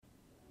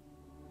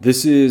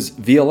This is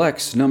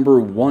VLX number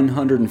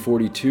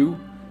 142,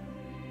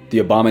 the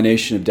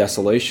Abomination of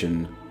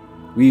Desolation.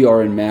 We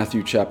are in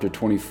Matthew chapter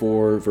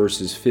 24,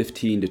 verses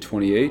 15 to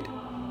 28.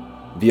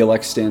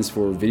 VLX stands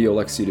for Video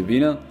Lexia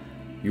Divina,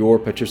 your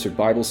patristic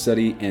Bible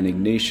study and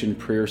Ignatian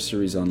prayer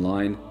series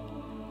online.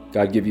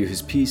 God give you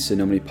his peace, in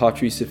nomine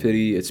Patris et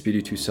Filii et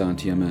Spiritus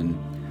Sancti. Amen.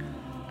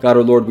 God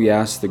our Lord, we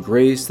ask the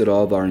grace that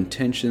all of our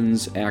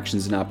intentions,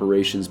 actions, and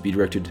operations be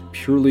directed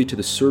purely to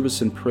the service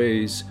and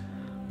praise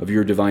of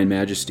your divine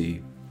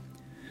majesty.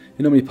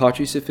 In nomine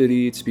Patris et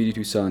Filii et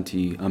Spiritus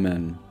Sancti.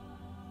 Amen.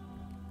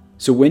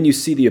 So when you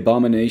see the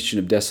abomination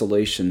of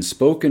desolation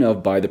spoken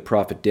of by the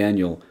prophet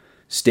Daniel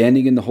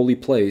standing in the holy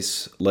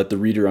place, let the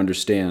reader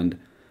understand.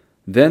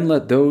 Then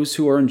let those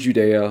who are in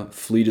Judea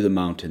flee to the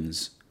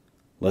mountains.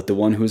 Let the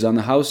one who is on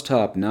the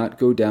housetop not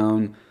go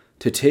down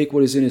to take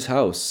what is in his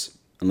house,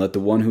 and let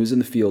the one who is in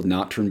the field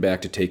not turn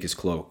back to take his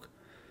cloak.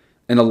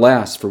 And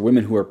alas, for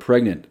women who are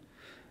pregnant,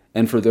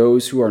 and for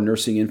those who are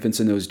nursing infants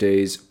in those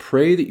days,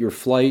 pray that your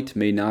flight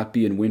may not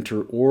be in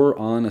winter or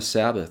on a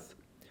Sabbath.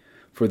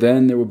 For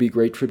then there will be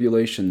great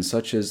tribulation,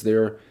 such as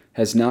there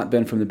has not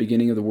been from the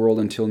beginning of the world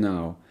until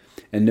now,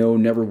 and no,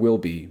 never will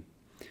be.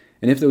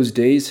 And if those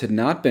days had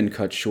not been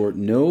cut short,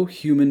 no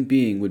human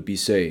being would be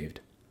saved.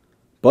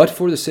 But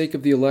for the sake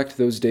of the elect,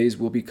 those days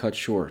will be cut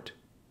short.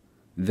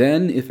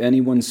 Then if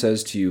anyone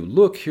says to you,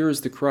 "Look, here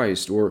is the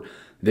Christ," or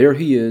 "There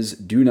he is,"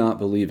 do not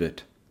believe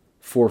it.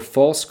 For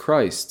false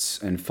Christs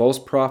and false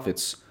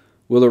prophets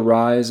will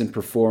arise and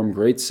perform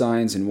great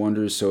signs and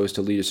wonders so as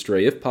to lead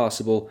astray, if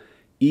possible,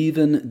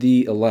 even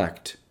the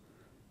elect.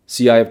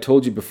 See, I have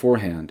told you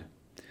beforehand.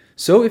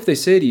 So if they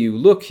say to you,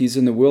 "Look, he's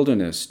in the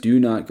wilderness," do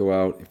not go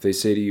out. If they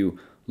say to you,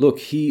 "Look,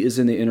 he is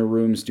in the inner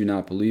rooms," do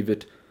not believe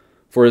it.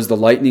 For as the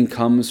lightning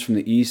comes from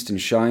the east and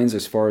shines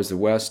as far as the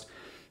west,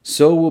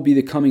 so will be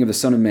the coming of the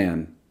Son of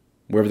Man.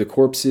 Wherever the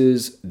corpse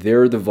is,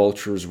 there the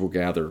vultures will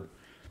gather.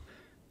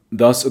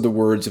 Thus are the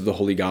words of the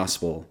Holy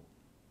Gospel.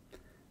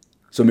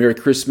 So Merry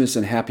Christmas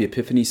and Happy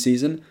Epiphany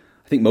season.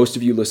 I think most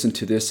of you listen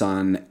to this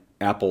on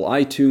Apple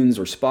iTunes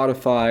or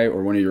Spotify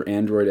or one of your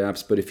Android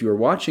apps, but if you are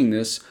watching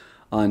this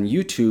on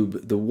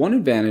YouTube, the one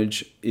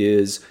advantage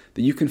is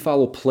that you can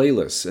follow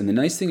playlists. And the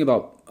nice thing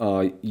about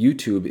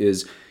YouTube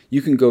is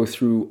you can go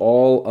through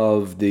all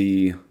of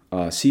the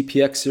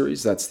CPX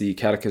series, that's the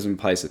Catechism of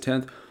Pius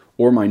X,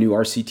 or my new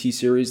RCT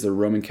series, the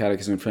Roman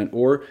Catechism of Trent,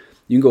 or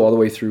you can go all the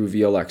way through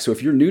VLX. So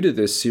if you're new to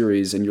this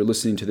series and you're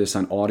listening to this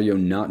on audio,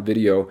 not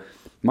video,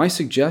 my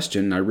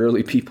suggestion, I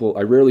rarely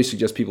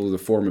suggest people to the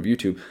forum of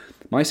YouTube.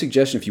 My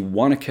suggestion, if you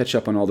want to catch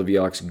up on all the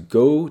VLX,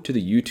 go to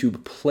the YouTube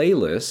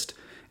playlist,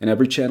 and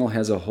every channel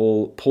has a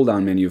whole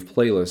pull-down menu of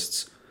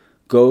playlists.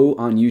 Go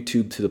on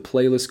YouTube to the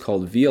playlist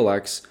called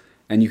VLX,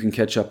 and you can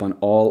catch up on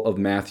all of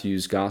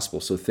Matthew's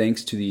Gospel. So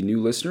thanks to the new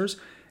listeners,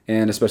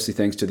 and especially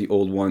thanks to the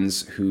old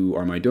ones who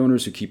are my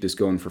donors who keep this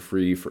going for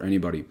free for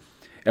everybody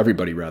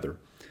rather.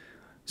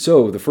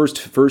 So the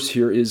first verse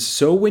here is,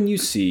 "So when you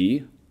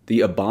see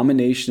the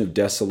abomination of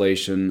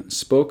desolation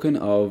spoken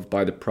of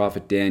by the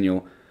prophet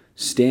Daniel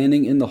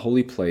standing in the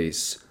holy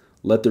place,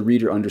 let the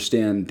reader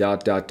understand ...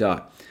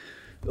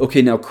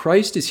 Okay, now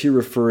Christ is here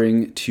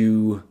referring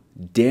to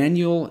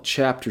Daniel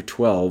chapter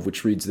 12,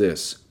 which reads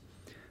this: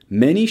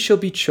 "Many shall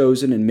be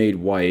chosen and made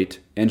white,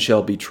 and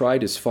shall be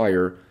tried as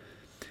fire,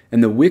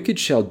 and the wicked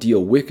shall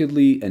deal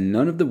wickedly, and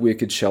none of the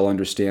wicked shall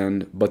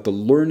understand, but the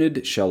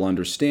learned shall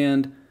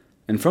understand.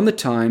 And from the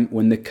time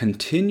when the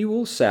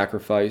continual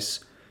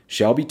sacrifice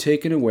shall be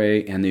taken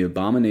away, and the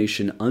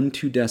abomination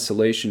unto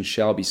desolation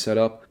shall be set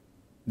up,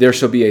 there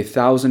shall be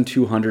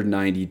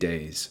 1,290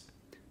 days."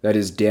 That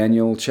is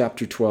Daniel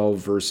chapter 12,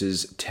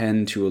 verses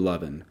 10 to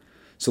 11.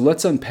 So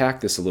let's unpack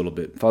this a little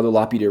bit. Father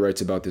Lapide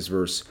writes about this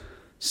verse.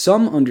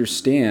 "Some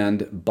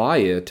understand by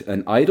it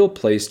an idol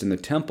placed in the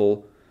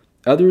temple,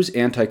 others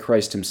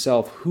Antichrist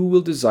himself, who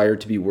will desire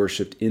to be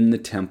worshipped in the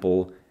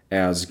temple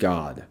as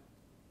God."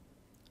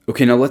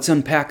 Okay, now let's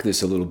unpack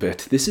this a little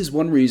bit. This is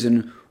one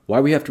reason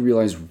why we have to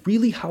realize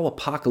really how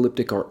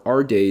apocalyptic are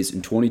our days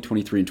in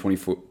 2023 and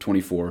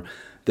 2024,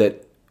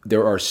 that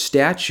there are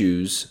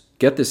statues,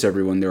 get this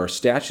everyone, there are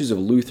statues of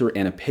Luther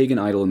and a pagan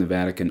idol in the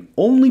Vatican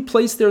only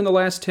placed there in the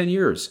last 10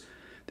 years.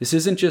 This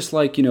isn't just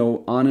like,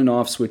 on and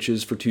off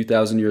switches for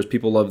 2,000 years.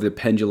 People love the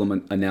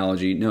pendulum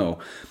analogy. No,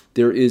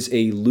 there is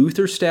a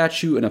Luther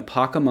statue and a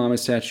Pachamama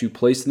statue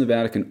placed in the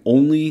Vatican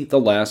only the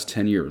last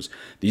 10 years.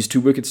 These two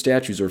wicked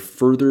statues are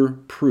further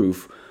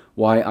proof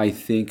why I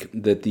think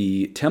that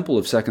the temple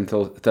of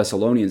 2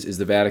 Thessalonians is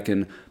the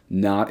Vatican,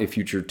 not a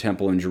future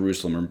temple in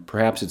Jerusalem, or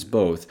perhaps it's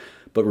both.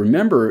 But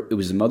remember, it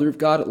was the Mother of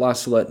God at La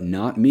Salette,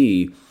 not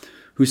me,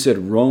 who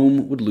said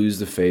Rome would lose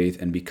the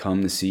faith and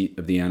become the seat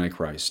of the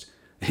Antichrist.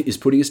 Is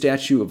putting a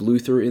statue of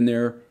Luther in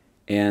there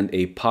and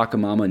a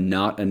Pachamama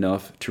not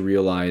enough to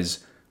realize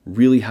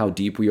really how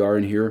deep we are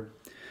in here?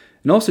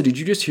 And also, did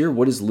you just hear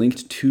what is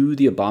linked to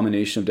the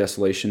abomination of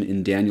desolation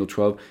in Daniel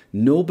 12?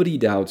 Nobody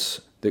doubts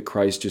that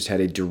Christ just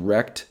had a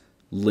direct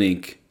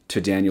link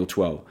to Daniel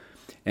 12.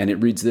 And it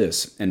reads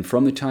this, "And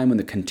from the time when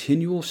the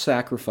continual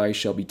sacrifice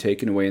shall be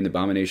taken away and the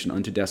abomination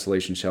unto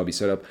desolation shall be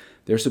set up,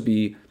 there shall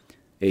be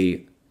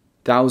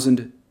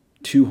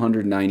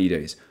 1,290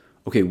 days."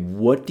 Okay,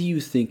 what do you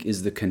think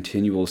is the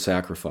continual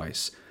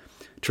sacrifice?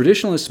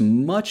 Traditionalists,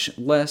 much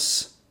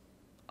less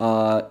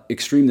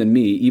extreme than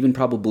me, even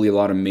probably a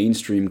lot of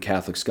mainstream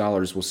Catholic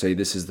scholars will say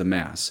this is the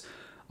Mass.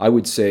 I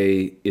would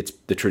say it's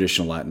the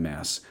traditional Latin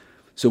Mass.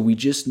 So we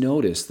just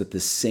noticed that the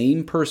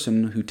same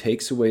person who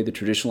takes away the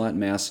traditional Latin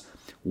Mass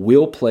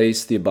will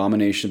place the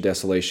abomination of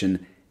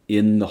desolation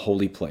in the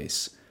holy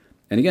place.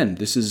 And again,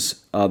 this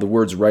is the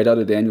words right out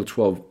of Daniel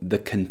 12, "The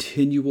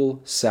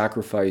continual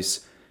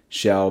sacrifice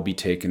shall be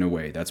taken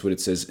away." That's what it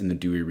says in the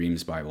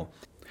Douay-Rheims Bible.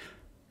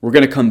 We're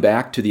going to come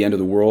back to the end of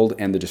the world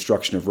and the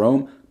destruction of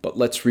Rome, but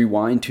let's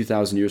rewind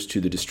 2,000 years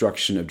to the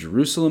destruction of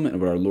Jerusalem and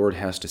what our Lord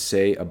has to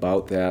say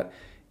about that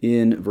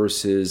in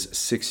verses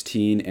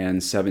 16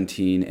 and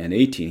 17 and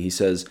 18. He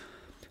says,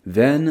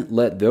 "Then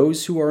let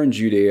those who are in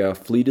Judea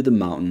flee to the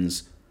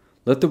mountains.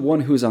 Let the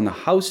one who is on the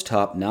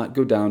housetop not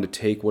go down to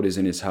take what is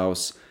in his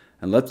house,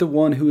 and let the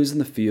one who is in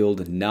the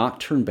field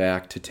not turn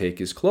back to take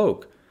his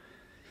cloak."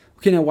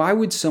 Okay, now why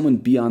would someone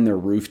be on their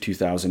roof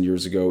 2,000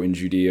 years ago in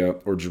Judea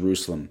or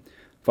Jerusalem?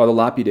 Father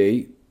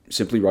Lapide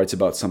simply writes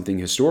about something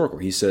historical.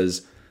 He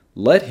says,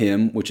 "Let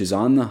him which is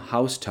on the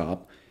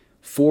housetop,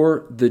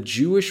 for the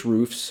Jewish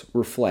roofs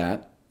were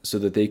flat, so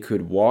that they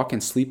could walk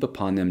and sleep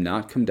upon them,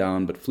 not come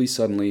down, but flee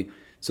suddenly,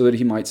 so that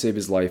he might save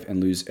his life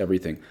and lose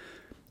everything."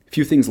 A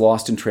few things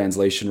lost in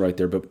translation right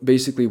there, but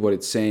basically what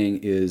it's saying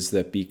is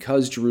that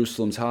because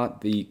Jerusalem's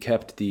hot, they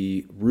kept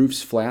the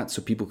roofs flat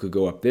so people could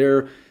go up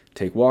there,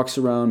 take walks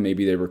around,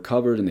 maybe they were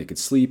covered and they could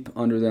sleep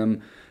under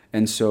them.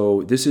 And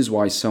so this is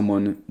why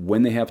someone,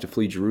 when they have to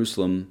flee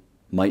Jerusalem,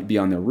 might be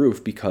on their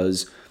roof,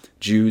 because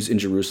Jews in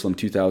Jerusalem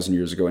 2,000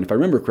 years ago, and if I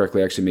remember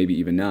correctly, actually maybe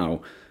even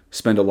now,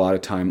 spend a lot of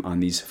time on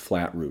these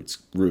flat roofs,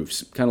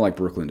 kind of like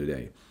Brooklyn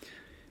today.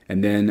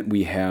 And then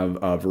we have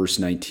verse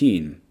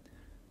 19.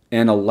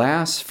 "And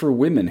alas for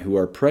women who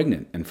are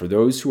pregnant, and for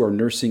those who are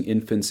nursing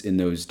infants in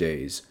those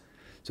days."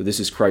 So this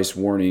is Christ's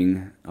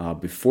warning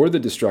before the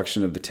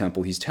destruction of the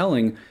temple. He's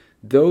telling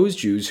those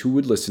Jews who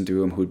would listen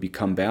to him, who would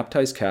become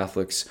baptized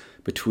Catholics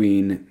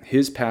between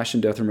his passion,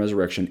 death, and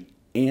resurrection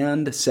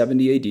and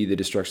 70 AD, the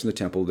destruction of the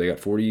temple. They got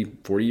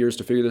 40 years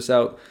to figure this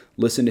out,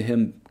 listen to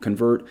him,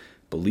 convert,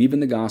 believe in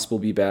the gospel,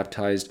 be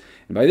baptized.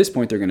 And by this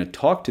point, they're going to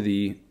talk to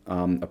the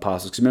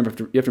apostles. Because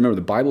you have to remember,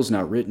 the Bible's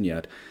not written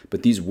yet,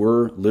 but these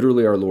were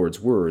literally our Lord's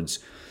words.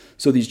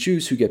 So these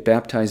Jews who get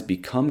baptized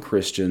become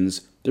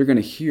Christians. They're going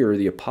to hear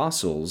the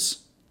apostles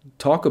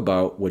talk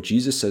about what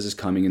Jesus says is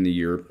coming in the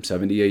year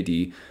 70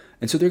 AD.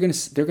 And so they're going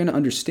to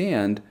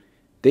understand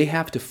they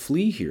have to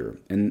flee here.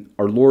 And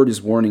our Lord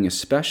is warning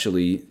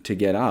especially to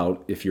get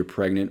out if you're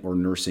pregnant or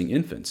nursing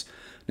infants.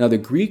 Now, the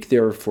Greek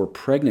there for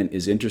pregnant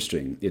is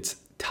interesting. It's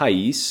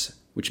thais,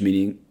 which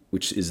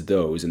is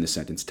those in the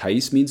sentence.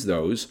 Thais means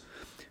those.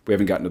 We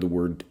haven't gotten to the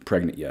word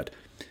pregnant yet.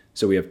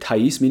 So we have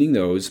thais meaning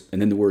those,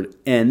 and then the word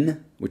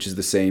en, which is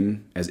the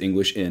same as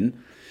English in.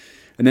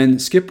 And then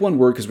skip one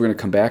word because we're going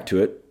to come back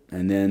to it.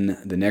 And then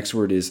the next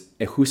word is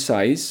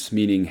ehusais,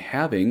 meaning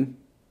having.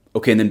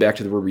 Okay, and then back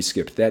to the word we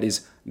skipped. That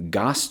is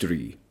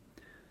gastri.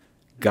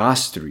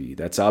 Gastri.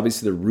 That's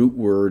obviously the root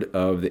word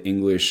of the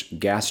English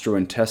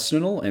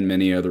gastrointestinal and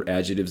many other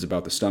adjectives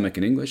about the stomach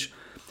in English.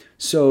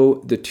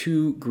 So the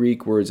two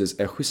Greek words is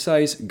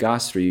ehusais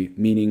gastri,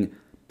 meaning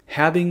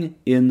having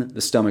in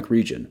the stomach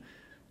region,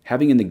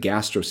 having in the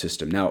gastro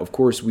system. Now, of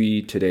course,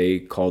 we today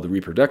call the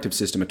reproductive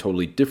system a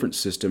totally different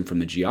system from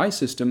the GI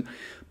system,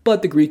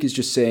 but the Greek is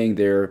just saying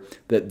there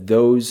that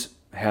those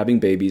having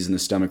babies in the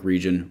stomach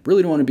region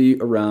really don't want to be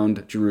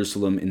around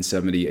Jerusalem in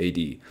 70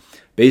 AD.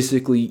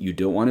 Basically, you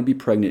don't want to be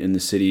pregnant in the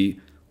city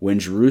when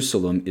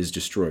Jerusalem is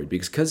destroyed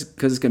because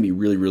it's going to be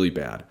really, really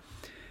bad.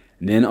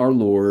 And then our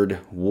Lord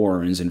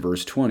warns in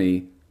verse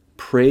 20,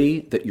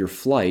 "Pray that your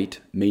flight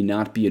may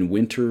not be in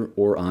winter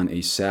or on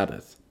a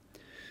Sabbath."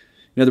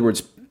 In other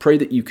words, pray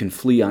that you can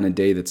flee on a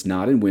day that's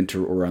not in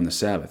winter or on the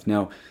Sabbath.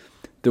 Now,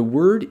 the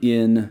word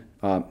in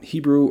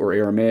Hebrew or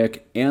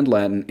Aramaic and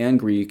Latin and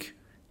Greek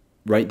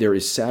right there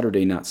is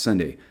Saturday, not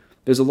Sunday.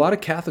 There's a lot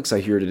of Catholics I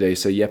hear today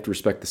say you have to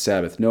respect the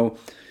Sabbath. No,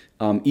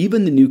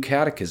 even the New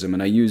Catechism,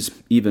 and I use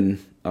even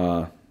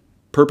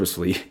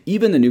purposely,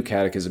 even the New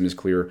Catechism is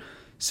clear.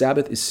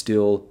 Sabbath is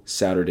still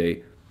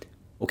Saturday.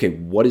 Okay,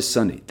 what is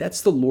Sunday?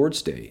 That's the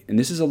Lord's Day. And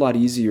this is a lot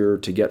easier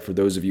to get for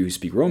those of you who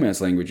speak Romance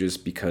languages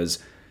because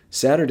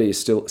Saturday is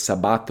still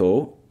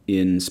Sabato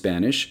in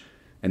Spanish.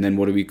 And then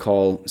what do we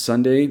call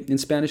Sunday in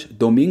Spanish?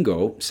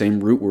 Domingo, same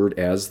root word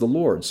as the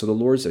Lord. So the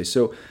Lord's Day.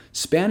 So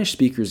Spanish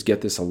speakers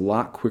get this a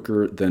lot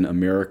quicker than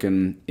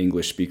American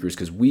English speakers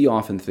because we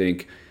often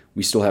think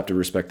we still have to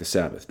respect the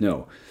Sabbath.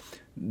 No.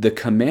 The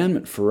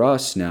commandment for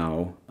us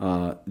now,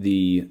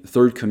 the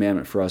third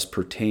commandment for us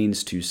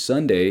pertains to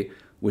Sunday,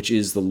 which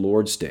is the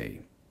Lord's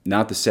Day,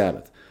 not the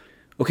Sabbath.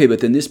 Okay, but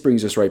then this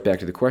brings us right back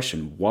to the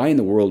question, why in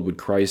the world would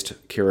Christ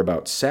care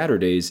about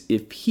Saturdays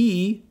if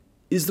he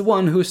is the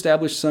one who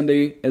established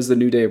Sunday as the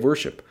new day of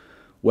worship?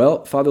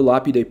 Well, Father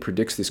Lapide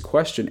predicts this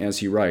question as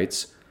he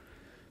writes,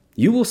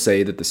 "You will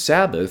say that the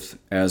Sabbath,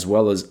 as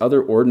well as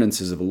other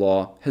ordinances of the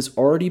law, has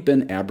already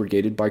been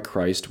abrogated by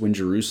Christ when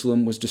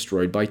Jerusalem was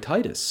destroyed by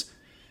Titus."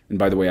 And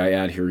by the way, I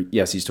add here,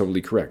 yes, he's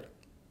totally correct.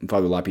 And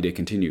Father Lapide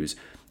continues,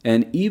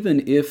 "And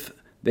even if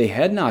they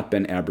had not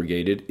been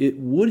abrogated, it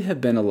would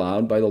have been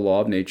allowed by the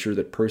law of nature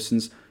that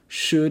persons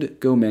should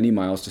go many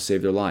miles to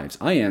save their lives."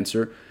 I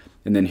answer,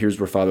 and then here's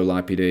where Father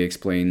Lapide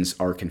explains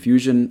our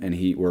confusion, and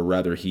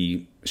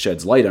he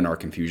sheds light on our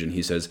confusion.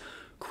 He says,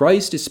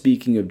 "Christ is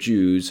speaking of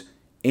Jews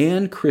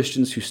and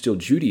Christians who still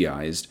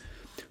Judaized,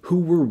 who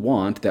were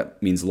wont,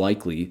 that means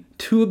likely,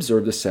 to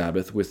observe the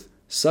Sabbath with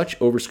such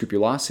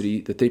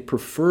over-scrupulosity that they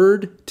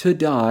preferred to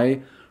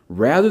die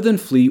rather than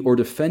flee or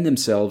defend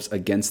themselves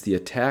against the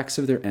attacks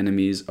of their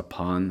enemies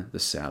upon the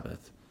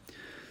Sabbath."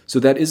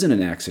 So that isn't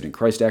an accident.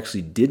 Christ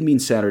actually did mean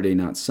Saturday,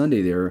 not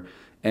Sunday there,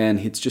 and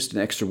it's just an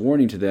extra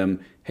warning to them,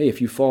 hey,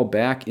 if you fall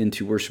back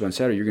into worship on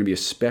Saturday, you're going to be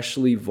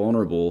especially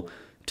vulnerable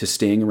to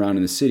staying around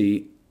in the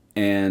city,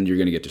 and you're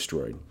going to get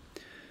destroyed.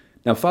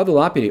 Now, Father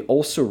Lapide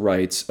also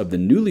writes of the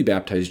newly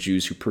baptized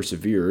Jews who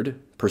persevered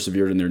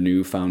in their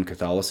newfound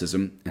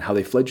Catholicism, and how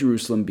they fled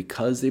Jerusalem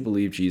because they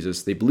believed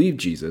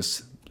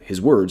Jesus,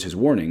 his words, his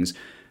warnings,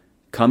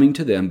 coming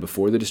to them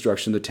before the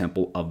destruction of the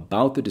temple,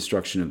 about the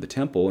destruction of the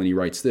temple, and he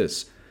writes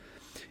this,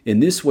 "In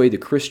this way the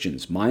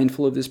Christians,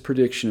 mindful of this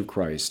prediction of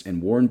Christ,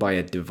 and warned by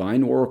a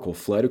divine oracle,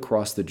 fled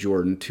across the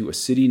Jordan to a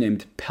city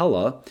named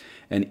Pella,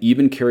 and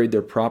even carried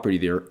their property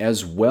there,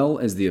 as well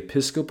as the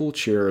episcopal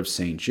chair of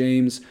St.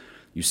 James.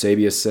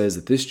 Eusebius says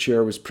that this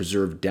chair was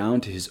preserved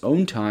down to his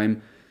own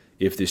time.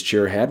 If this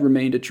chair had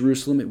remained at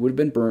Jerusalem, it would have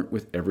been burnt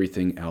with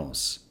everything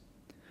else."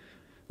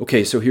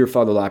 Okay, so here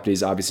Father Lapide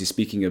is obviously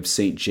speaking of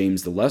St.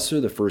 James the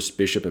Lesser, the first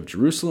bishop of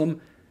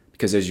Jerusalem,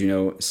 because as you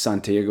know,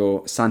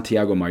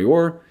 Santiago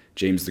Mayor,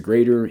 James the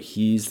Greater,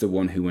 he's the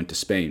one who went to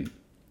Spain.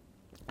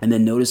 And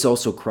then notice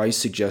also Christ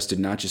suggested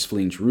not just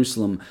fleeing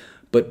Jerusalem,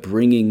 but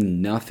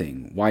bringing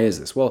nothing. Why is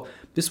this? Well,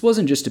 this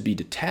wasn't just to be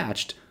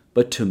detached,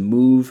 but to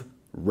move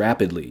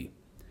rapidly.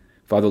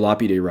 Father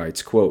Lapide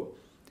writes, quote,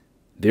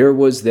 "There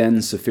was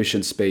then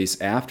sufficient space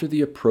after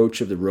the approach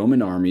of the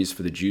Roman armies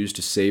for the Jews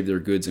to save their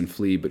goods and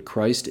flee, but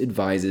Christ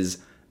advises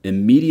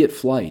immediate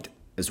flight,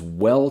 as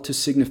well to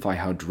signify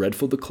how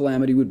dreadful the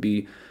calamity would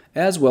be,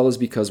 as well as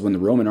because when the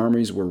Roman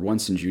armies were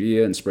once in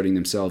Judea and spreading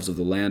themselves of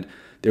the land,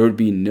 there would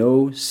be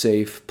no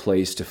safe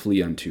place to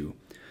flee unto.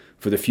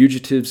 For the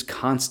fugitives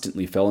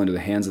constantly fell into the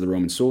hands of the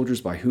Roman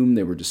soldiers, by whom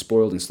they were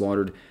despoiled and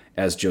slaughtered,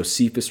 as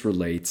Josephus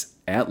relates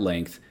at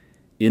length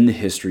in the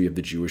history of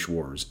the Jewish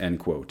wars." End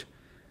quote.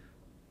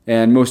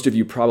 And most of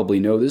you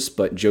probably know this,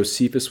 but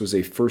Josephus was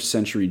a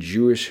first-century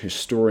Jewish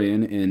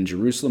historian in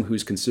Jerusalem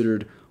who's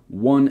considered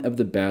one of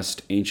the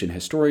best ancient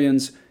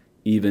historians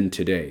even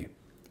today.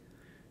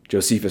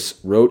 Josephus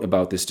wrote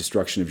about this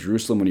destruction of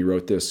Jerusalem when he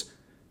wrote this,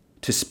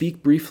 "To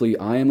speak briefly,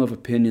 I am of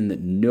opinion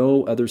that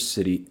no other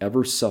city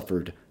ever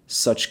suffered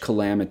such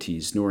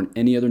calamities, nor in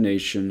any other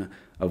nation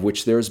of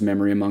which there is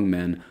memory among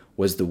men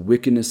was the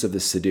wickedness of the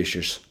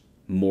seditious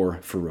more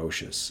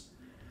ferocious."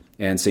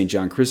 And St.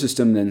 John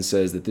Chrysostom then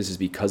says that this is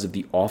because of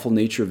the awful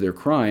nature of their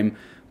crime,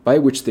 by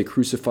which they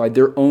crucified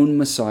their own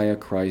Messiah,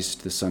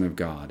 Christ, the Son of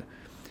God.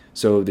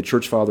 So the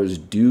Church Fathers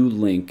do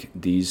link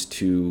these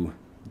two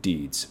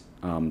deeds,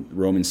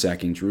 Roman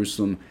sacking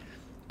Jerusalem,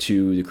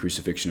 to the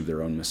crucifixion of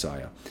their own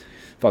Messiah.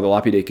 Father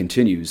Lapide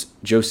continues,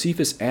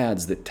 Josephus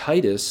adds that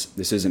Titus,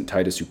 this isn't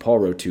Titus who Paul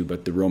wrote to,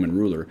 but the Roman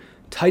ruler,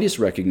 Titus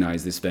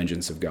recognized this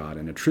vengeance of God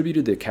and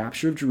attributed the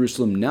capture of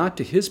Jerusalem not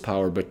to his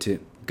power, but to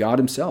God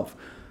himself.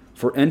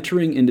 For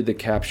entering into the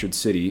captured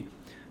city,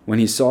 when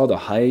he saw the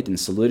height and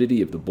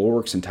solidity of the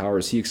bulwarks and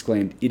towers, he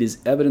exclaimed, "It is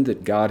evident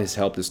that God has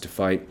helped us to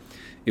fight.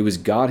 It was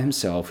God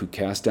himself who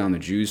cast down the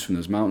Jews from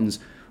those mountains,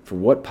 for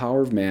what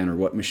power of man or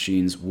what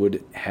machines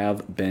would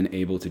have been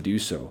able to do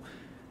so?"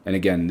 And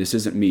again, this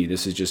isn't me,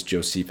 this is just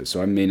Josephus,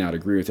 so I may not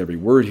agree with every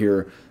word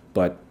here,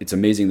 but it's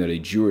amazing that a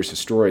Jewish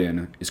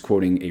historian is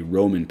quoting a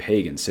Roman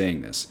pagan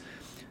saying this.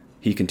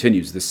 He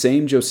continues, the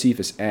same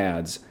Josephus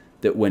adds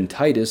that when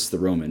Titus, the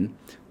Roman,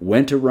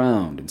 went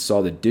around and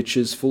saw the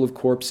ditches full of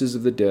corpses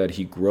of the dead,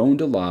 he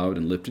groaned aloud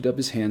and lifted up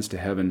his hands to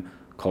heaven,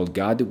 called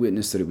God to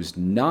witness that it was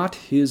not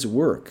his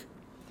work.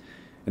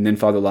 And then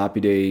Father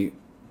Lapide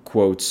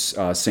quotes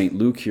St.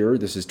 Luke here.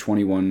 This is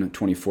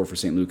 21:24 for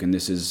St. Luke, and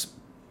this is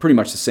pretty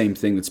much the same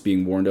thing that's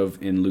being warned of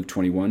in Luke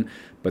 21,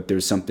 but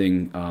there's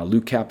something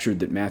Luke captured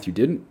that Matthew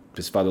didn't,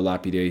 because Father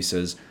Lapide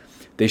says,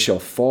 "They shall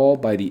fall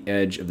by the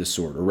edge of the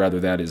sword," or rather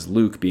that is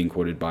Luke being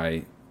quoted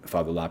by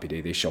Father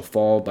Lapide. "They shall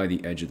fall by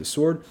the edge of the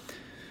sword."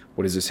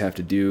 What does this have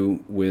to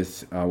do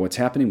with what's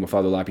happening? Well,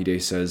 Father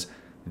Lapide says,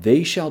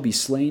 "They shall be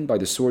slain by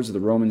the swords of the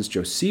Romans."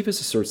 Josephus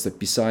asserts that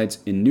besides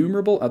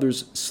innumerable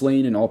others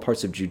slain in all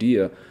parts of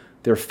Judea,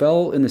 there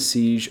fell in the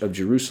siege of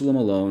Jerusalem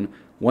alone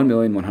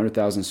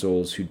 1,100,000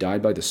 souls who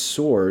died by the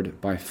sword,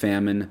 by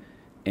famine,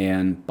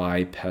 and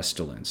by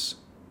pestilence.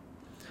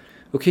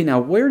 Okay, now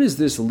where does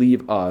this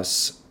leave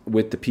us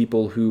with the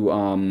people who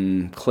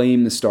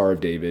claim the Star of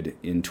David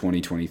in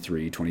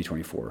 2023,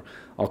 2024.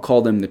 I'll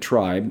call them the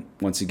tribe,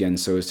 once again,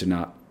 so as to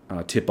not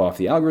tip off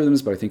the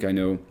algorithms, but I think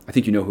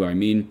you know who I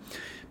mean.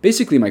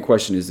 Basically, my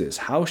question is this: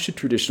 how should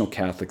traditional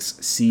Catholics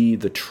see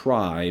the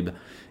tribe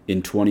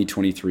in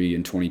 2023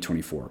 and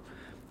 2024?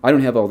 I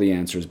don't have all the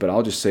answers, but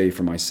I'll just say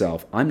for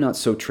myself, I'm not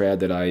so trad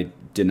that I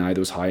deny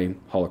those high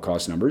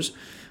Holocaust numbers,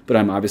 but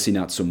I'm obviously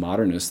not so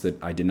modernist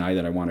that I deny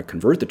that I want to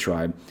convert the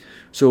tribe.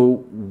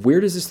 So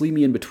where does this leave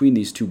me in between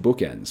these two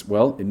bookends?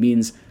 Well, it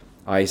means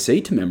I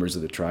say to members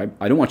of the tribe,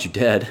 I don't want you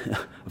dead,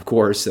 of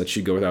course, that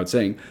should go without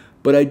saying,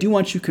 but I do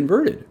want you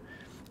converted.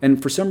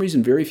 And for some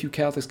reason, very few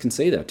Catholics can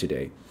say that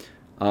today.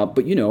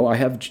 But I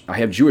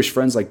have Jewish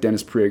friends like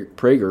Dennis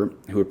Prager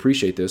who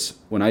appreciate this.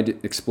 When I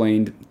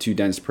explained to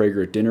Dennis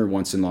Prager at dinner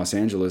once in Los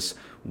Angeles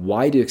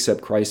why to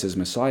accept Christ as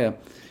Messiah,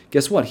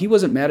 guess what? He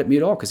wasn't mad at me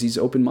at all because he's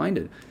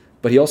open-minded.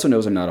 But he also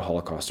knows I'm not a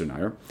Holocaust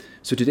denier.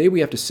 So today we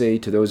have to say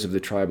to those of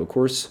the tribe, of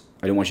course,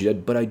 I don't want you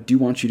dead, but I do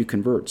want you to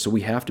convert. So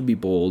we have to be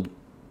bold,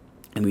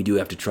 and we do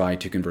have to try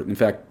to convert. In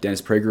fact,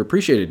 Dennis Prager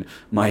appreciated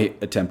my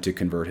attempt to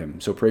convert him.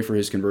 So pray for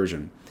his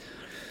conversion.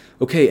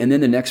 Okay, and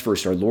then the next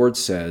verse, our Lord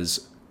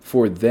says,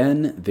 "For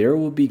then there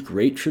will be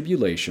great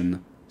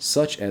tribulation,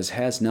 such as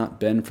has not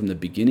been from the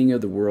beginning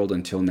of the world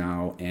until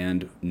now,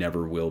 and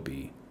never will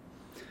be."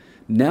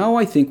 Now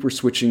I think we're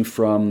switching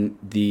from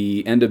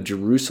the end of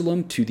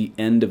Jerusalem to the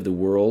end of the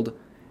world,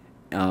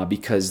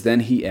 because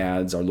then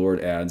our Lord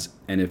adds,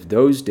 "And if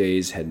those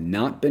days had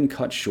not been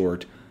cut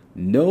short,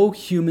 no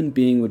human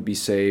being would be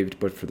saved,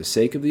 but for the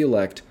sake of the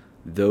elect,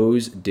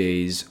 those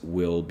days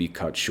will be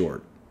cut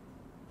short."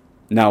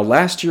 Now,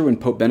 last year when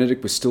Pope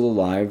Benedict was still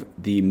alive,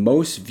 the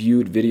most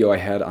viewed video I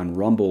had on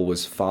Rumble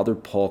was Father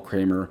Paul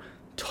Kramer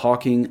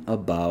talking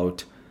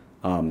about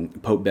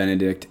Pope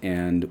Benedict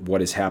and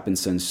what has happened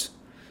since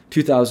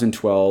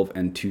 2012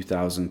 and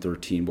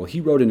 2013. Well, he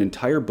wrote an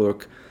entire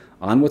book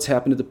on what's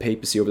happened to the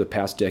papacy over the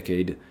past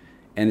decade,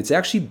 and it's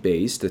actually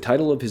the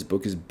title of his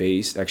book is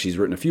actually he's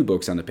written a few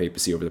books on the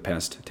papacy over the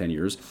past 10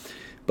 years,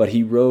 but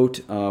he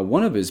wrote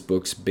one of his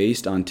books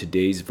based on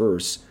today's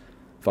verse.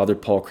 Father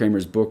Paul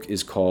Kramer's book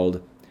is called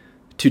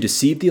 "To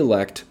Deceive the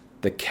Elect,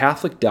 the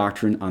Catholic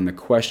Doctrine on the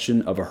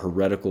Question of a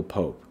Heretical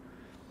Pope."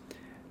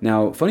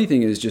 Now, funny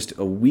thing is, just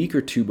a week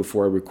or two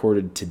before I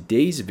recorded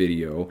today's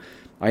video,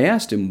 I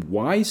asked him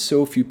why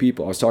so few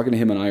people, I was talking to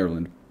him in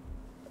Ireland,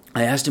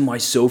 I asked him why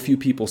so few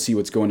people see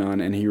what's going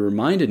on, and he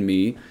reminded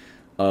me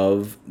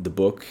of the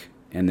book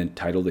and the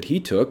title that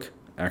he took,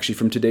 actually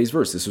from today's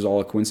verse. This was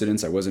all a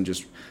coincidence. I wasn't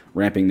just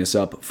ramping this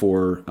up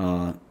for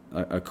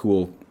a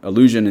cool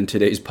allusion in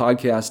today's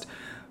podcast.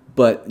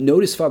 But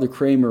notice Father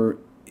Kramer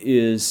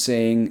is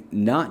saying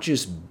not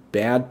just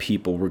bad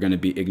people were going to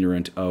be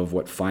ignorant of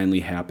what finally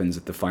happens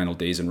at the final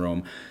days in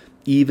Rome.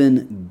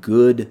 Even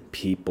good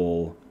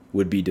people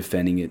would be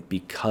defending it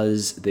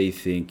because they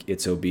think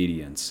it's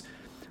obedience.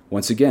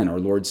 Once again, our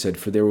Lord said,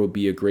 "For there will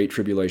be a great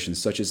tribulation,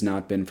 such as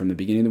not been from the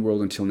beginning of the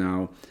world until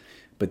now."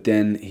 But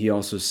then he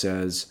also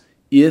says,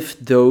 "If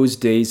those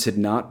days had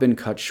not been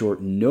cut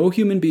short, no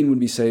human being would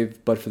be saved,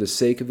 but for the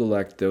sake of the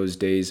elect, those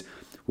days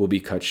will be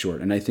cut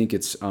short." And I think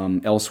it's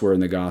elsewhere in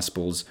the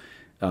Gospels,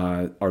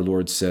 our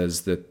Lord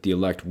says that the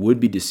elect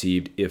would be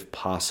deceived if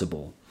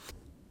possible.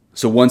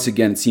 So once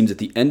again, it seems at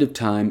the end of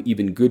time,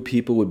 even good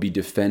people would be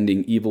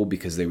defending evil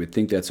because they would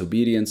think that's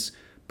obedience.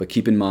 But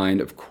keep in mind,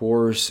 of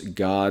course,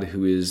 God,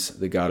 who is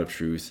the God of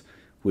truth,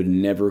 would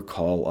never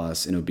call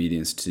us in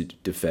obedience to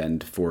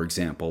defend, for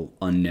example,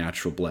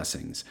 unnatural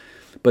blessings.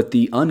 But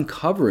the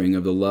uncovering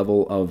of the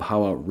level of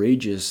how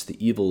outrageous the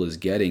evil is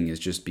getting is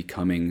just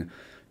becoming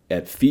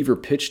at fever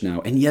pitch now.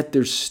 And yet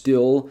there's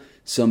still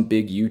some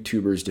big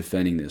YouTubers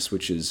defending this,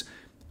 which is,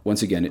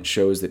 once again, it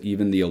shows that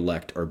even the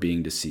elect are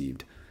being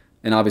deceived.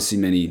 And obviously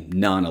many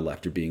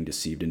non-elect are being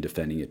deceived and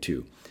defending it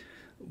too.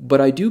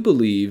 But I do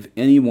believe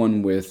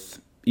anyone with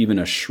even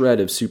a shred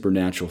of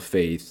supernatural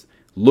faith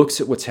looks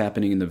at what's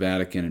happening in the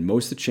Vatican and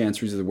most of the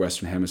chanceries of the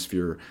Western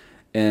Hemisphere,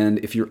 and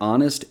if you're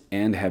honest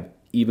and have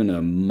even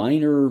a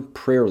minor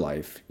prayer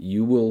life,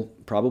 you will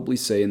probably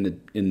say in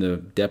the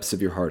depths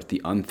of your heart,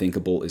 the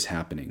unthinkable is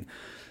happening.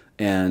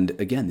 And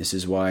again, this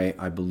is why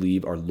I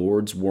believe our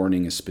Lord's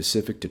warning is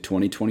specific to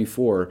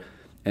 2024.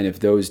 And if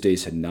those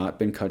days had not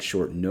been cut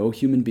short, no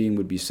human being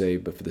would be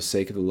saved, but for the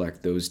sake of the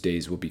elect, those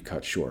days will be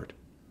cut short.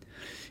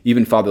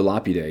 Even Father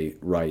Lapide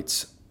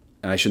writes,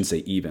 and I shouldn't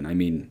say even, I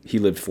mean, he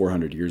lived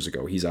 400 years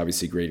ago. He's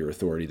obviously greater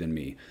authority than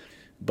me,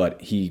 but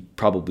he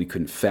probably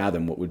couldn't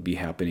fathom what would be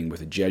happening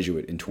with a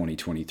Jesuit in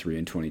 2023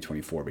 and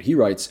 2024. But he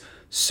writes,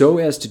 "So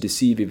as to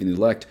deceive even the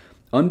elect,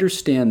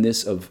 understand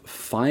this of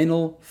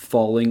final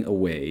falling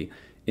away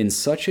in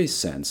such a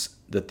sense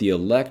that the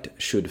elect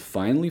should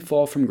finally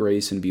fall from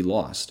grace and be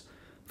lost.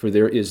 For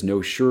there is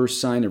no surer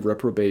sign of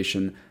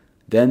reprobation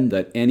than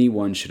that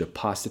anyone should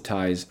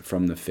apostatize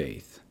from the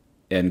faith."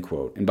 End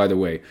quote. And by the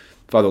way,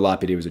 Father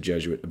Lapide was a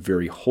Jesuit, a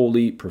very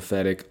holy,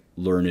 prophetic,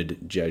 learned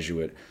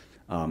Jesuit.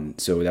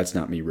 So that's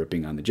not me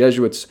ripping on the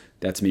Jesuits.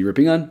 That's me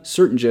ripping on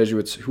certain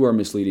Jesuits who are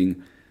misleading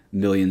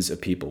millions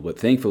of people. But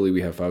thankfully,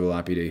 we have Father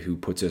Lapide who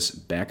puts us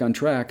back on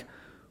track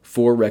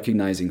for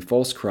recognizing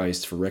false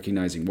Christ, for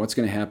recognizing what's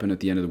going to happen at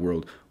the end of the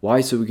world.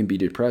 Why? So we can be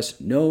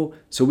depressed? No,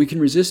 so we can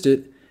resist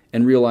it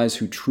and realize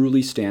who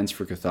truly stands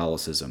for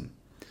Catholicism.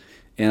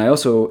 And I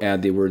also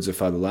add the words of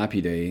Father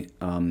Lapide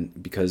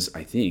because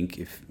I think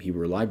if he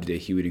were alive today,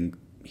 he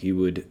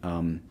would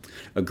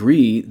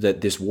agree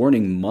that this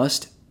warning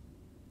must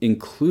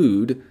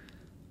include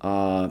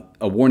a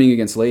warning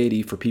against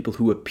laity for people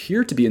who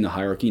appear to be in the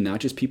hierarchy, not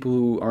just people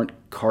who aren't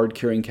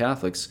card-carrying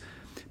Catholics,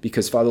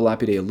 because Father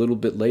Lapide a little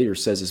bit later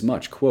says as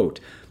much,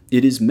 quote,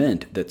 "It is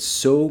meant that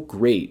so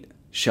great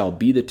shall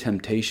be the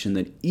temptation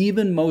that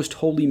even most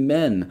holy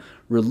men,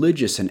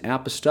 religious and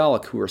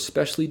apostolic, who are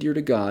especially dear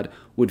to God,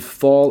 would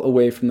fall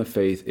away from the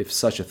faith if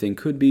such a thing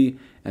could be,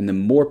 and the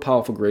more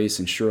powerful grace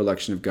and sure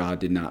election of God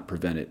did not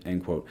prevent it,"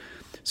 end quote.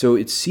 So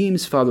it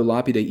seems Father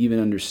Lapide even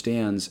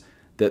understands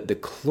that the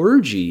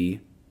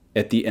clergy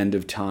at the end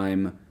of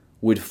time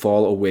would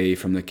fall away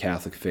from the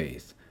Catholic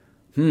faith.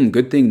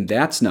 Good thing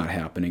that's not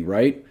happening,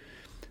 right?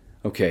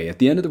 Okay, at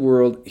the end of the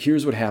world,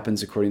 here's what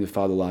happens according to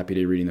Father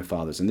Lapide reading the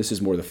Fathers. And this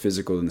is more the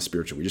physical than the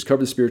spiritual. We just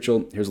covered the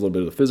spiritual. Here's a little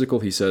bit of the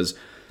physical. He says,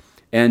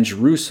 "And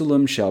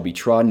Jerusalem shall be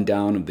trodden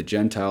down of the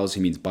Gentiles,"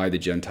 he means by the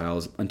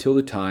Gentiles, "until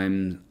the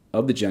time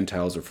of the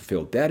Gentiles are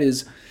fulfilled." That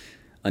is,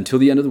 until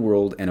the end of the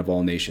world and of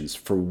all nations.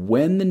 For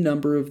when the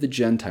number of the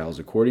Gentiles,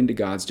 according to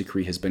God's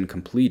decree, has been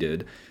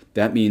completed,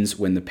 that means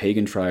when the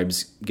pagan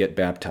tribes get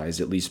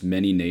baptized, at least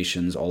many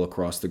nations all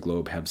across the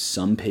globe have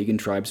some pagan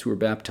tribes who are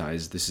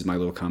baptized. This is my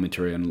little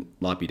commentary on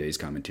Lapide's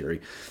commentary.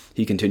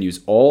 He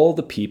continues, "All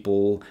the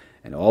people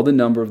and all the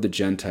number of the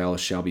Gentiles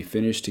shall be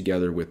finished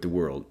together with the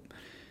world.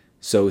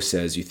 So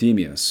says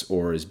Euthemius,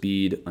 or as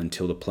Bede,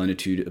 until the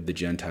plenitude of the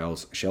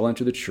Gentiles shall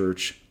enter the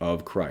church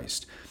of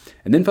Christ."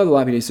 And then Father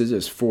Lapide says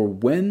this, "For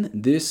when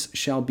this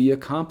shall be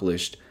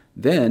accomplished,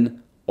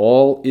 then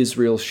all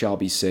Israel shall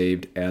be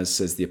saved, as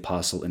says the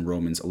apostle in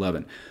Romans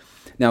 11.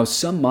 Now,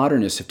 some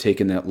modernists have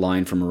taken that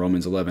line from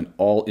Romans 11,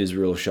 all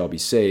Israel shall be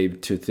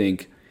saved, to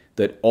think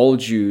that all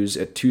Jews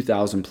at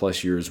 2,000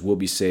 plus years will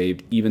be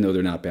saved, even though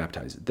they're not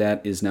baptized.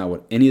 That is not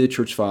what any of the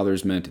church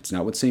fathers meant. It's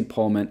not what St.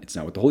 Paul meant. It's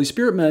not what the Holy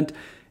Spirit meant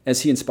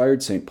as he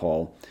inspired St.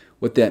 Paul.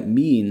 What that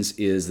means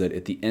is that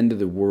at the end of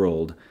the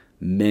world,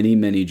 many,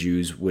 many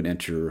Jews would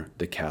enter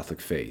the Catholic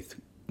faith.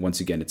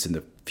 Once again, it's in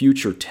the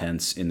future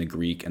tense in the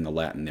Greek and the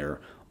Latin there.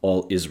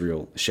 All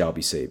Israel shall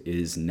be saved. It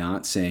is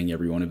not saying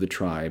every one of the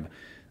tribe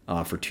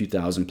for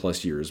 2,000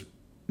 plus years.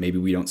 Maybe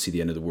we don't see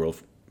the end of the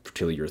world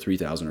till year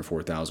 3,000 or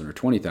 4,000 or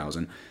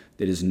 20,000.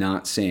 It is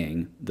not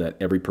saying that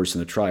every person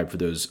in the tribe for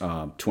those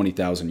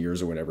 20,000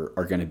 years or whatever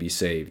are going to be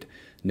saved.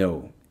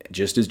 No.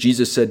 Just as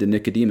Jesus said to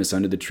Nicodemus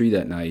under the tree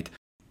that night,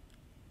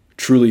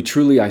 "Truly,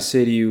 truly, I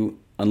say to you,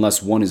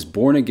 unless one is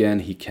born again,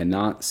 he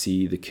cannot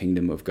see the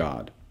kingdom of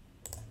God."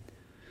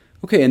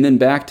 Okay, and then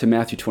back to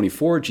Matthew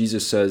 24,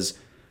 Jesus says,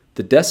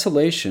 "The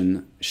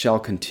desolation shall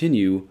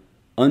continue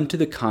unto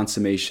the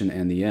consummation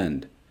and the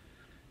end."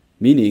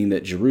 Meaning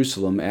that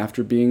Jerusalem,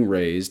 after being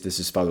razed, this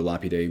is Father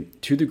Lapide,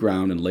 to the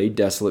ground and laid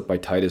desolate by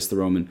Titus the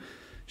Roman,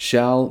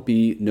 shall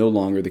be no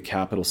longer the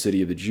capital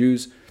city of the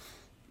Jews,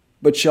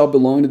 but shall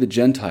belong to the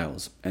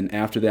Gentiles, and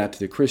after that to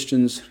the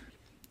Christians,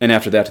 and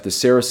after that to the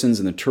Saracens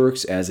and the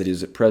Turks, as it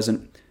is at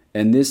present.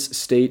 And this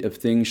state of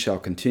things shall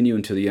continue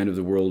until the end of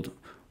the world,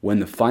 when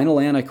the final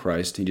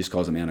Antichrist," he just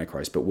calls him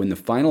Antichrist, "but when the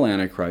final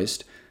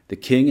Antichrist, the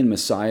king and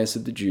Messiah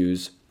of the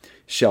Jews,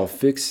 shall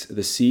fix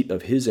the seat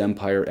of his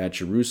empire at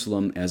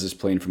Jerusalem, as is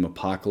plain from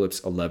Apocalypse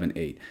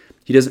 11:8.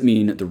 He doesn't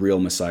mean the real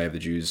Messiah of the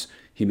Jews.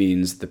 He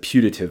means the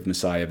putative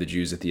Messiah of the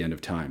Jews at the end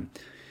of time.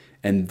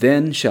 "And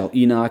then shall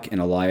Enoch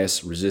and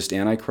Elias resist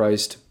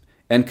Antichrist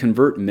and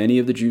convert many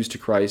of the Jews to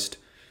Christ."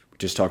 We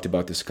just talked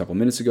about this a couple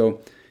minutes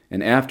ago.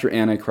 "And after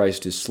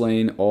Antichrist is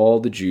slain, all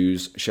the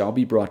Jews shall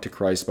be brought to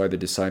Christ by the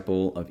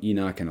disciple of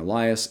Enoch and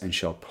Elias, and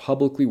shall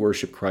publicly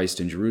worship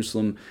Christ in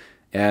Jerusalem,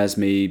 as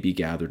may be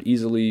gathered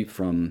easily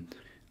from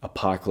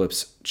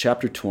Apocalypse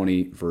chapter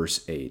 20,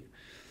 verse 8.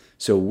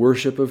 So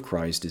worship of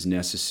Christ is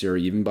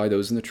necessary even by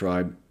those in the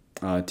tribe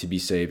to be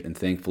saved, and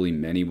thankfully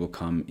many will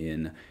come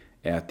in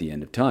at the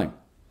end of time.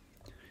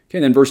 Okay,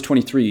 then verse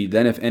 23,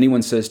 "Then if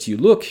anyone says to you,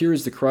 'Look, here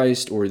is the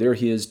Christ,' or 'There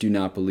he is,' do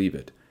not believe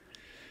it."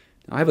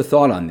 Now, I have a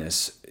thought on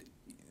this.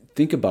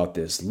 Think about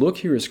this. "Look,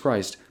 here is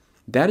Christ."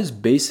 That is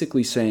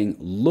basically saying,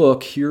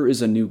 look, here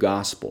is a new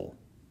gospel.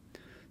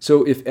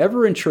 So if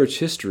ever in church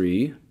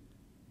history,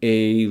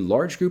 a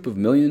large group of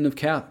millions of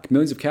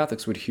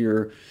Catholics would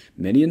hear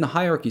many in the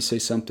hierarchy say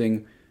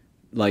something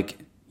like,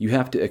 you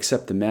have to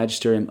accept the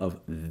magisterium of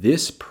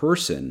this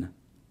person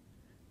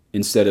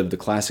instead of the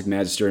classic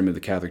magisterium of the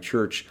Catholic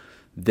Church,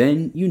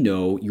 then you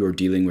know you are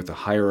dealing with a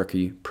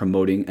hierarchy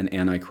promoting an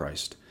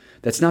antichrist.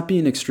 That's not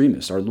being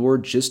extremist. Our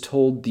Lord just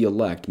told the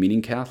elect,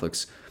 meaning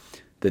Catholics,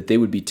 that they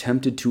would be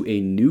tempted to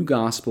a new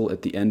gospel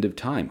at the end of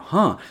time.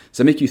 Does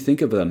that make you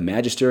think of a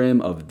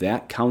magisterium of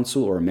that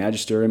council or a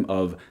magisterium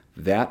of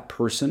that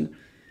person?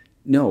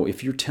 No,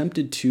 if you're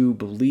tempted to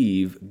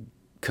believe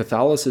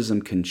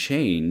Catholicism can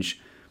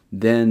change,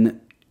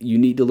 then you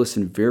need to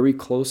listen very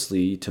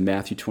closely to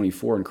Matthew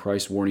 24 and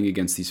Christ's warning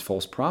against these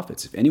false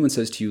prophets. If anyone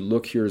says to you,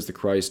 look, here is the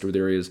Christ, or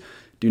there he is,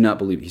 do not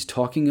believe it. He's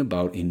talking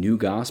about a new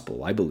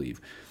gospel, I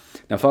believe.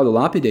 Now, Father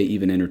Lapide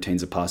even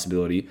entertains a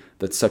possibility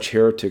that such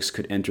heretics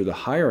could enter the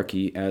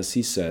hierarchy, as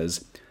he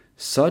says,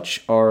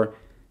 such are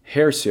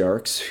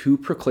heresiarchs who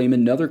proclaim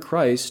another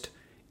Christ,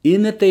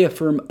 in that they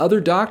affirm other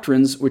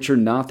doctrines which are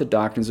not the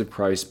doctrines of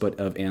Christ, but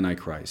of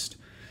Antichrist.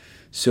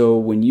 So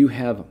when you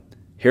have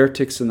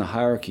heretics in the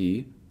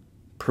hierarchy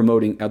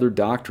promoting other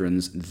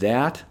doctrines,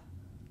 that,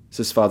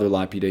 says Father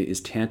Lapide,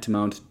 is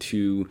tantamount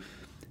to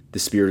the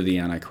spirit of the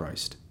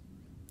Antichrist.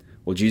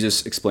 Well,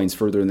 Jesus explains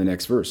further in the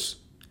next verse.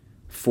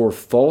 For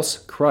false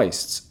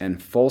Christs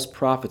and false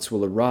prophets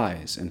will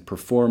arise and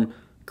perform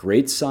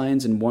great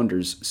signs and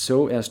wonders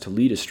so as to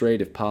lead astray,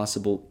 if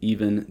possible,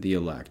 even the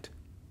elect.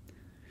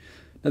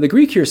 Now, the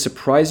Greek here is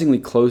surprisingly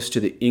close to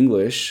the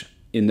English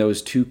in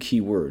those two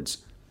key words.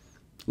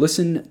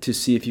 Listen to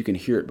see if you can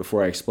hear it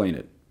before I explain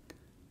it.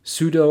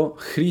 Pseudo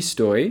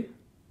Christoi,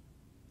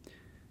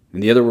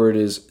 and the other word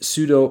is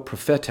pseudo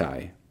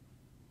prophetai.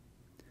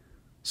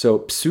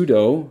 So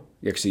pseudo,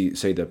 you actually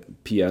say the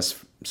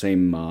PS,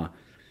 same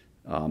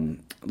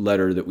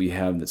letter that we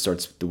have that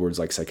starts with the words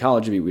like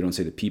psychology. We don't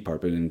say the P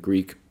part, but in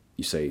Greek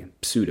you say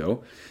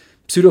pseudo.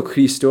 Pseudo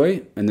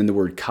Christoi, and then the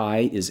word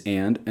kai is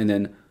and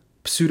then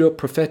pseudo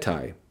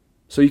prophetai.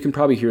 So you can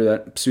probably hear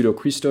that pseudo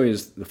Christoi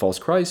is the false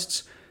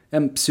Christs,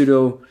 and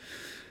pseudo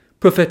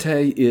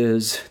prophetai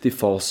is the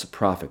false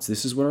prophets.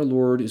 This is what our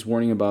Lord is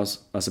warning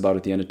us about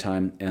at the end of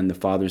time, and the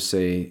fathers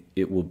say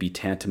it will be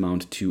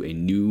tantamount to a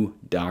new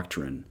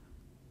doctrine.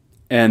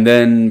 And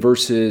then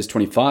verses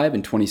 25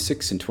 and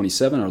 26 and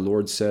 27, our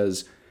Lord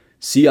says,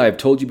 see, I have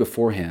told you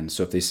beforehand.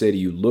 So if they say to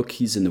you, look,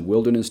 he's in the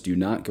wilderness, do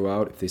not go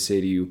out. If they say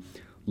to you,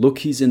 look,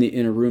 he's in the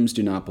inner rooms,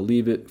 do not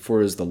believe it.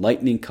 For as the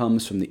lightning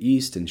comes from the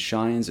east and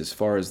shines as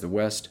far as the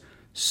west,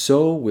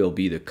 so will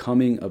be the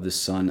coming of the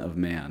Son of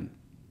Man.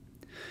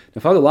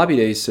 Now, Father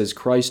Lapide says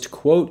Christ,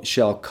 quote,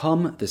 shall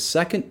come the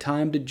second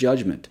time to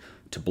judgment,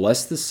 to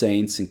bless the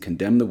saints and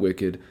condemn the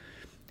wicked.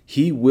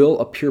 He will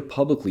appear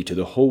publicly to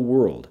the whole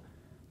world.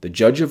 The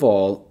judge of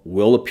all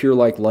will appear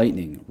like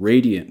lightning,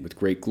 radiant with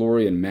great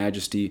glory and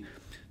majesty,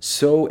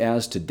 so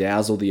as to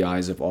dazzle the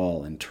eyes of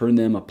all and turn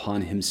them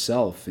upon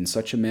himself in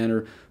such a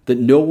manner that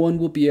no one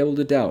will be able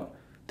to doubt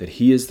that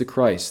he is the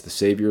Christ, the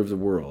Savior of the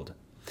world.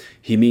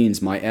 He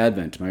means my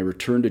advent, my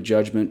return to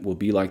judgment will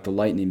be like the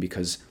lightning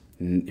because,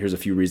 and here's a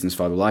few reasons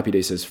Father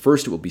Lapide says,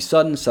 first, it will be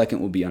sudden. Second,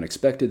 it will be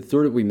unexpected.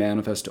 Third, it will be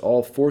manifest to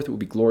all. Fourth, it will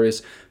be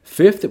glorious.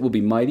 Fifth, it will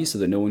be mighty so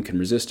that no one can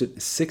resist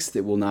it. Sixth,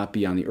 it will not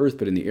be on the earth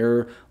but in the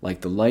air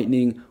like the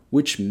lightning,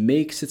 which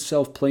makes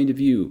itself plain to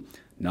view,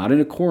 not in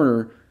a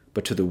corner,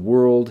 but to the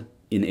world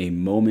in a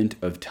moment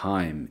of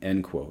time,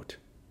 end quote.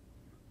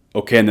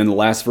 Okay, and then the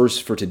last verse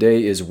for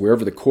today is,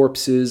 wherever the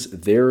corpse is,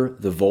 there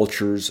the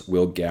vultures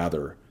will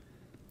gather.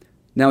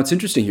 Now, it's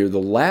interesting here. The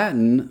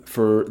Latin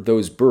for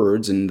those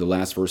birds in the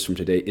last verse from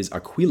today is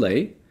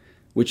aquilae,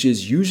 which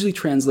is usually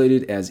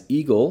translated as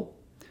eagle.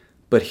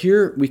 But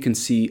here we can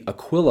see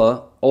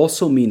aquila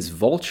also means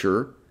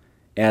vulture,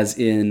 as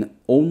in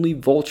only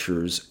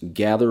vultures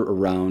gather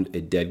around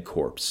a dead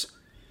corpse.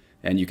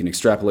 And you can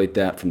extrapolate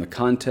that from the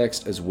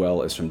context as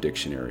well as from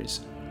dictionaries.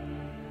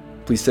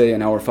 Please say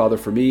an Our Father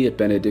for me at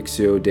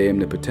Benedictio Deum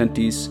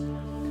Omnipotentis,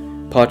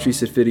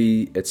 Patris et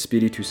Filii et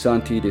Spiritus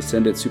Sancti,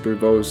 descendet super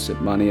vos et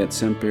maneat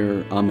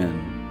semper.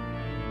 Amen.